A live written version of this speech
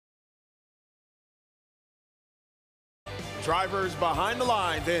Drivers behind the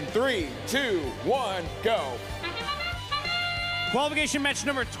lines in 3, 2, 1, go. Qualification match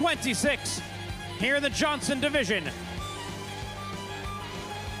number 26 here in the Johnson division.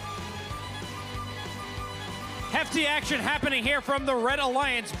 Hefty action happening here from the Red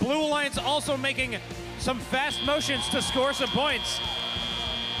Alliance. Blue Alliance also making some fast motions to score some points.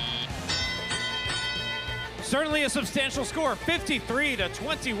 Certainly a substantial score,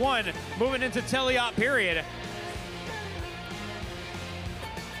 53-21, moving into teleop period.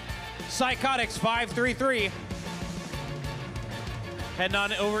 Psychotics 5-3-3. Heading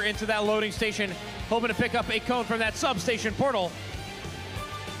on over into that loading station, hoping to pick up a cone from that substation portal.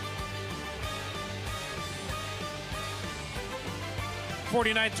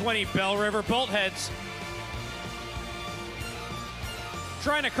 (49-20) Bell River Boltheads.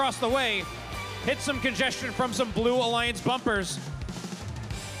 Trying to cross the way, hit some congestion from some Blue Alliance bumpers.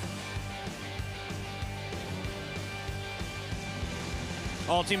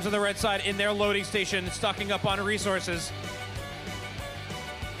 All teams on the red side in their loading station, stocking up on resources.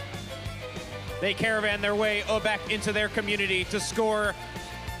 They caravan their way back into their community to score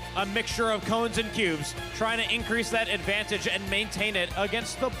a mixture of cones and cubes, trying to increase that advantage and maintain it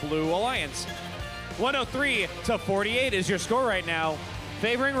against the Blue Alliance. 103-48 is your score right now,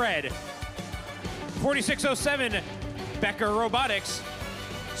 favoring red. 4607, Becker Robotics,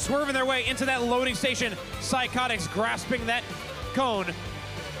 swerving their way into that loading station. Psychotics grasping that cone.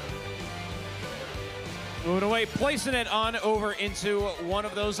 Moving away, placing it on over into one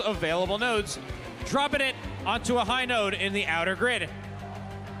of those available nodes, dropping it onto a high node in the outer grid.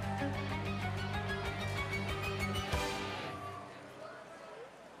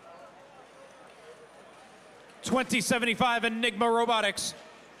 (2075) Enigma Robotics.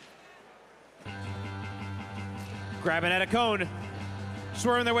 Grabbing at a cone,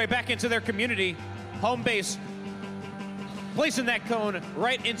 swerving their way back into their community, home base, placing that cone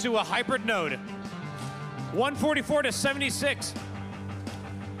right into a hybrid node. 144-76.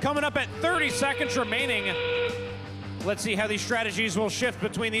 Coming up at 30 seconds remaining. Let's see how these strategies will shift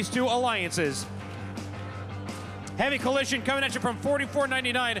between these two alliances. Heavy collision coming at you from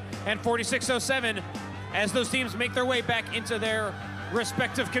 4499 and 4607 as those teams make their way back into their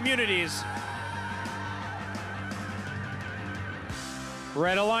respective communities.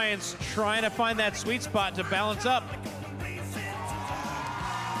 Red Alliance trying to find that sweet spot to balance up.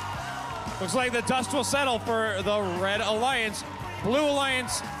 Looks like the dust will settle for the Red Alliance. Blue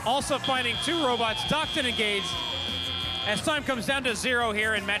Alliance also finding two robots docked and engaged as time comes down to 0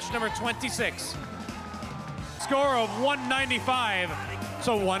 here in match number 26. Score of 195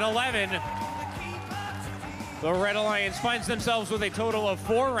 to 111. The Red Alliance finds themselves with a total of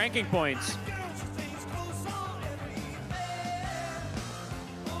 4 ranking points.